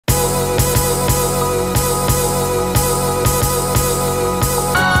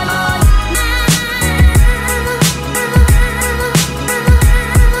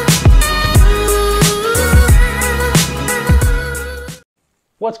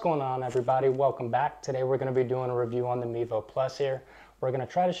going on, everybody? Welcome back. Today we're going to be doing a review on the Mevo Plus here. We're going to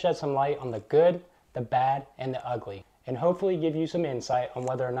try to shed some light on the good, the bad, and the ugly, and hopefully give you some insight on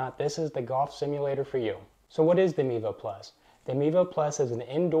whether or not this is the golf simulator for you. So what is the Mevo Plus? The Mevo Plus is an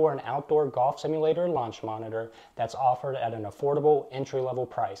indoor and outdoor golf simulator launch monitor that's offered at an affordable entry-level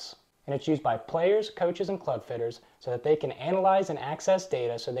price. And it's used by players, coaches, and club fitters so that they can analyze and access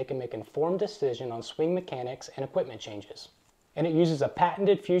data so they can make informed decisions on swing mechanics and equipment changes. And it uses a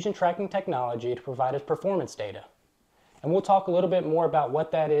patented fusion tracking technology to provide us performance data. And we'll talk a little bit more about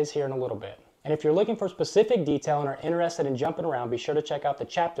what that is here in a little bit. And if you're looking for specific detail and are interested in jumping around, be sure to check out the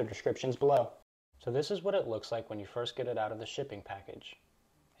chapter descriptions below. So this is what it looks like when you first get it out of the shipping package.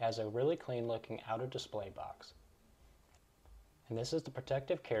 It has a really clean looking outer display box. And this is the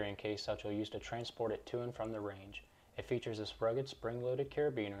protective carrying case that you'll use to transport it to and from the range. It features this rugged spring-loaded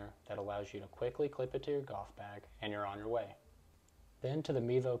carabiner that allows you to quickly clip it to your golf bag and you're on your way. Then to the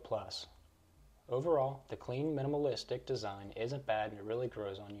Mevo Plus. Overall, the clean, minimalistic design isn't bad and it really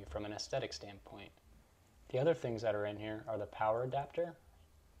grows on you from an aesthetic standpoint. The other things that are in here are the power adapter,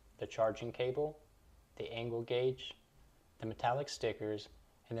 the charging cable, the angle gauge, the metallic stickers,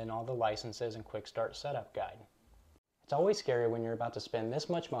 and then all the licenses and quick start setup guide. It's always scary when you're about to spend this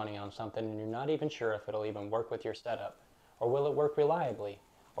much money on something and you're not even sure if it'll even work with your setup, or will it work reliably,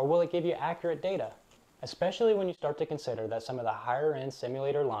 or will it give you accurate data? Especially when you start to consider that some of the higher end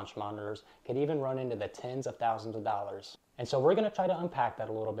simulator launch monitors could even run into the tens of thousands of dollars. And so we're going to try to unpack that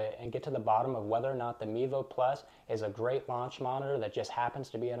a little bit and get to the bottom of whether or not the Mevo Plus is a great launch monitor that just happens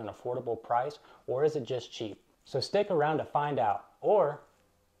to be at an affordable price, or is it just cheap? So stick around to find out, or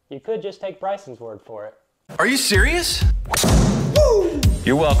you could just take Bryson's word for it. Are you serious? Woo!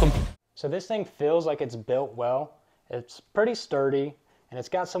 You're welcome. So this thing feels like it's built well. It's pretty sturdy and it's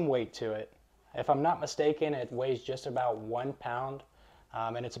got some weight to it. If I'm not mistaken, it weighs just about 1 pound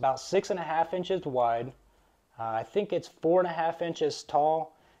and it's about 6.5 inches wide. I think it's 4.5 inches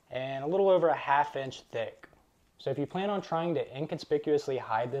tall and a little over a ½ inch thick. So if you plan on trying to inconspicuously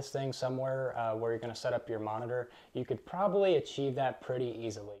hide this thing somewhere where you're going to set up your monitor, you could probably achieve that pretty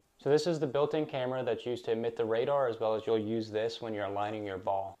easily. So this is the built-in camera that's used to emit the radar, as well as you'll use this when you're aligning your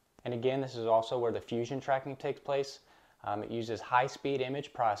ball. And again, this is also where the fusion tracking takes place. It uses high-speed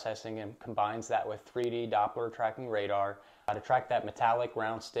image processing and combines that with 3D Doppler tracking radar to track that metallic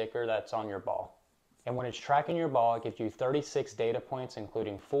round sticker that's on your ball. And when it's tracking your ball, it gives you 36 data points,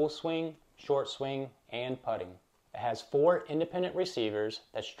 including full swing, short swing, and putting. It has 4 independent receivers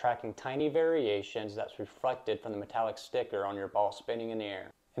that's tracking tiny variations that's reflected from the metallic sticker on your ball spinning in the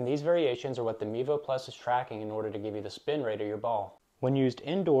air. And these variations are what the Mevo Plus is tracking in order to give you the spin rate of your ball. When used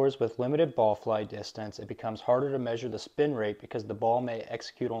indoors with limited ball flight distance, it becomes harder to measure the spin rate because the ball may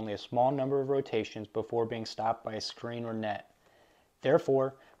execute only a small number of rotations before being stopped by a screen or net.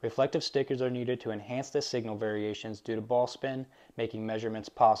 Therefore, reflective stickers are needed to enhance the signal variations due to ball spin, making measurements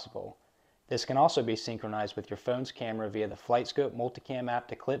possible. This can also be synchronized with your phone's camera via the Flightscope multicam app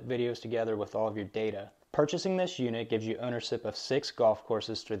to clip videos together with all of your data. Purchasing this unit gives you ownership of 6 golf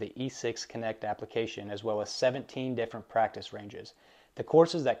courses through the E6 Connect application, as well as 17 different practice ranges. The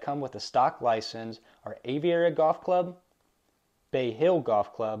courses that come with a stock license are Aviara Golf Club, Bay Hill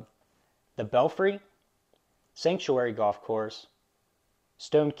Golf Club, the Belfry, Sanctuary Golf Course,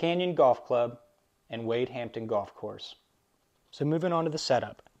 Stone Canyon Golf Club, and Wade Hampton Golf Course. So moving on to the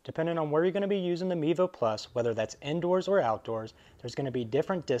setup. Depending on where you're going to be using the Mevo Plus, whether that's indoors or outdoors, there's going to be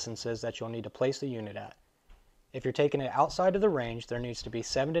different distances that you'll need to place the unit at. If you're taking it outside of the range, there needs to be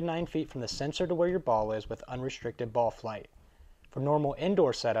 7 to 9 feet from the sensor to where your ball is with unrestricted ball flight. For normal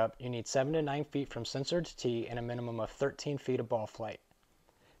indoor setup, you need 7 to 9 feet from sensor to tee and a minimum of 13 feet of ball flight.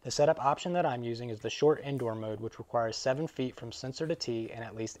 The setup option that I'm using is the short indoor mode, which requires 7 feet from sensor to tee and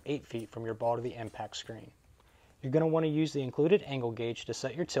at least 8 feet from your ball to the impact screen. You're going to want to use the included angle gauge to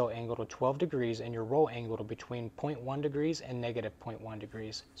set your tilt angle to 12 degrees and your roll angle to between 0.1 degrees and negative 0.1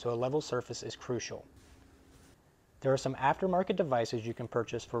 degrees, so a level surface is crucial. There are some aftermarket devices you can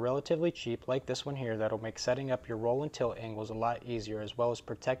purchase for relatively cheap, like this one here, that'll make setting up your roll and tilt angles a lot easier, as well as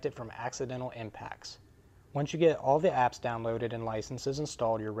protect it from accidental impacts. Once you get all the apps downloaded and licenses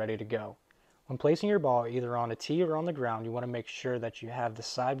installed, you're ready to go. When placing your ball either on a tee or on the ground, you want to make sure that you have the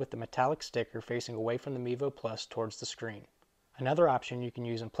side with the metallic sticker facing away from the Mevo Plus towards the screen. Another option you can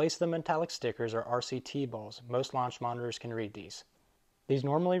use in place of the metallic stickers are RCT balls. Most launch monitors can read these. These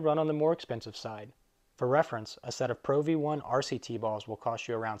normally run on the more expensive side. For reference, a set of Pro V1 RCT balls will cost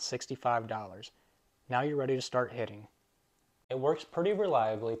you around $65. Now you're ready to start hitting. It works pretty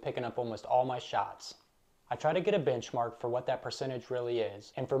reliably, picking up almost all my shots. I try to get a benchmark for what that percentage really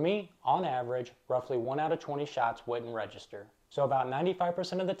is, and for me, on average, roughly 1 out of 20 shots wouldn't register. So about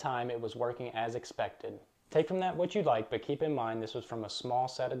 95% of the time it was working as expected. Take from that what you like, but keep in mind this was from a small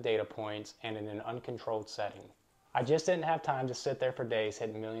set of data points and in an uncontrolled setting. I just didn't have time to sit there for days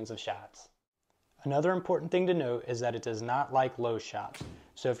hitting millions of shots. Another important thing to note is that it does not like low shots.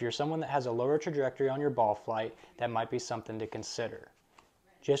 So if you're someone that has a lower trajectory on your ball flight, that might be something to consider.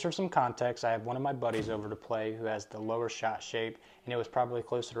 Just for some context, I have one of my buddies over to play who has the lower shot shape, and it was probably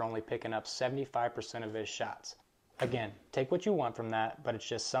closer to only picking up 75% of his shots. Again, take what you want from that, but it's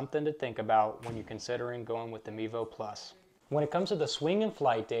just something to think about when you're considering going with the Mevo Plus. When it comes to the swing and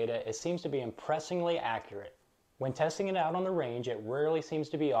flight data, it seems to be impressively accurate. When testing it out on the range, it rarely seems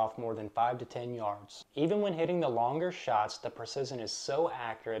to be off more than 5 to 10 yards. Even when hitting the longer shots, the precision is so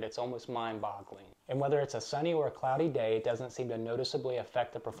accurate it's almost mind-boggling. And whether it's a sunny or a cloudy day, it doesn't seem to noticeably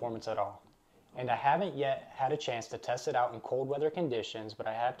affect the performance at all. And I haven't yet had a chance to test it out in cold weather conditions, but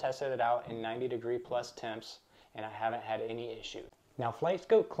I have tested it out in 90-degree plus temps, and I haven't had any issue. Now,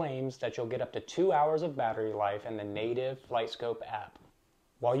 Flightscope claims that you'll get up to 2 hours of battery life in the native Flightscope app.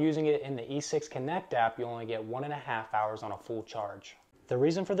 While using it in the E6 Connect app, you only get 1.5 hours on a full charge. The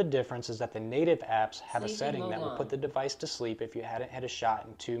reason for the difference is that the native apps have a setting that will put the device to sleep if you hadn't hit a shot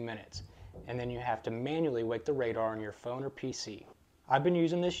in 2 minutes, and then you have to manually wake the radar on your phone or PC. I've been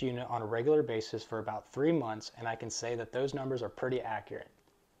using this unit on a regular basis for about 3 months, and I can say that those numbers are pretty accurate.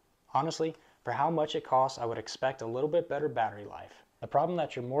 Honestly, for how much it costs, I would expect a little bit better battery life. The problem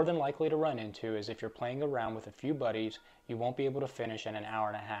that you're more than likely to run into is if you're playing around with a few buddies, you won't be able to finish in an hour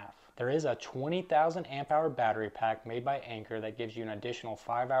and a half. There is a 20,000 amp hour battery pack made by Anchor that gives you an additional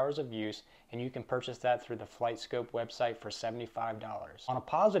 5 hours of use, and you can purchase that through the Flightscope website for $75. On a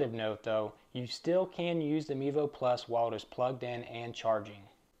positive note though, you still can use the Mevo Plus while it is plugged in and charging.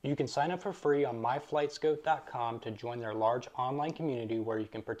 You can sign up for free on myflightscope.com to join their large online community where you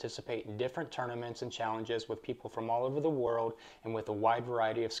can participate in different tournaments and challenges with people from all over the world and with a wide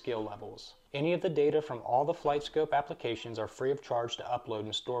variety of skill levels. Any of the data from all the Flightscope applications are free of charge to upload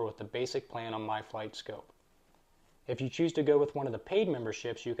and store with the basic plan on myFlightscope. If you choose to go with one of the paid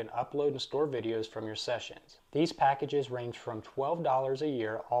memberships, you can upload and store videos from your sessions. These packages range from $12 a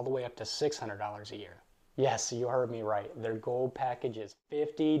year all the way up to $600 a year. Yes, you heard me right. Their gold package is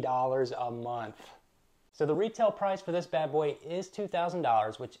 $50 a month. So the retail price for this bad boy is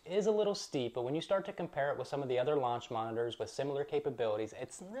 $2,000, which is a little steep, but when you start to compare it with some of the other launch monitors with similar capabilities,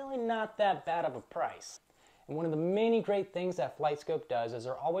 it's really not that bad of a price. And one of the many great things that Flightscope does is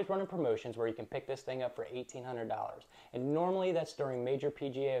they're always running promotions where you can pick this thing up for $1,800. And normally that's during major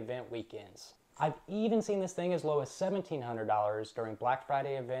PGA event weekends. I've even seen this thing as low as $1,700 during Black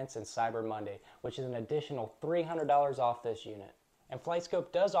Friday events and Cyber Monday, which is an additional $300 off this unit. And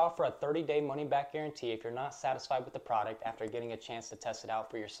Flightscope does offer a 30-day money-back guarantee if you're not satisfied with the product after getting a chance to test it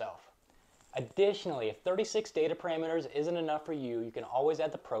out for yourself. Additionally, if 36 data parameters isn't enough for you, you can always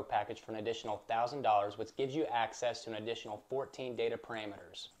add the Pro package for an additional $1,000, which gives you access to an additional 14 data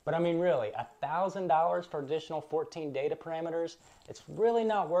parameters. But I mean really, $1,000 for additional 14 data parameters? It's really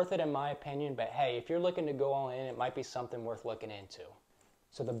not worth it in my opinion, but hey, if you're looking to go all in, it might be something worth looking into.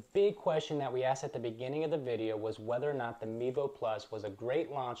 So the big question that we asked at the beginning of the video was whether or not the Mevo Plus was a great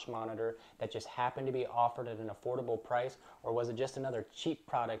launch monitor that just happened to be offered at an affordable price, or was it just another cheap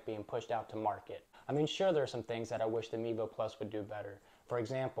product being pushed out to market? I mean, sure, there are some things that I wish the Mevo Plus would do better. For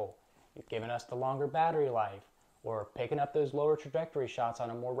example, giving us the longer battery life, or picking up those lower trajectory shots on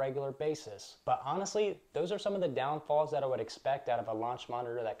a more regular basis. But honestly, those are some of the downfalls that I would expect out of a launch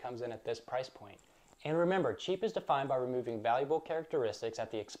monitor that comes in at this price point. And remember, cheap is defined by removing valuable characteristics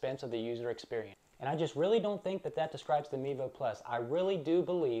at the expense of the user experience. And I just really don't think that that describes the Mevo Plus. I really do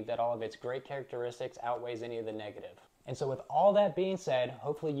believe that all of its great characteristics outweighs any of the negative. And so with all that being said,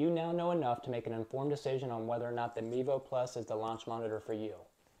 hopefully you now know enough to make an informed decision on whether or not the Mevo Plus is the launch monitor for you.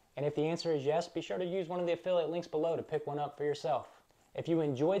 And if the answer is yes, be sure to use one of the affiliate links below to pick one up for yourself. If you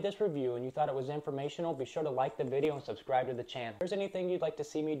enjoyed this review and you thought it was informational, be sure to like the video and subscribe to the channel. If there's anything you'd like to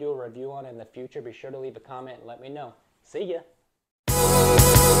see me do a review on in the future, be sure to leave a comment and let me know. See ya!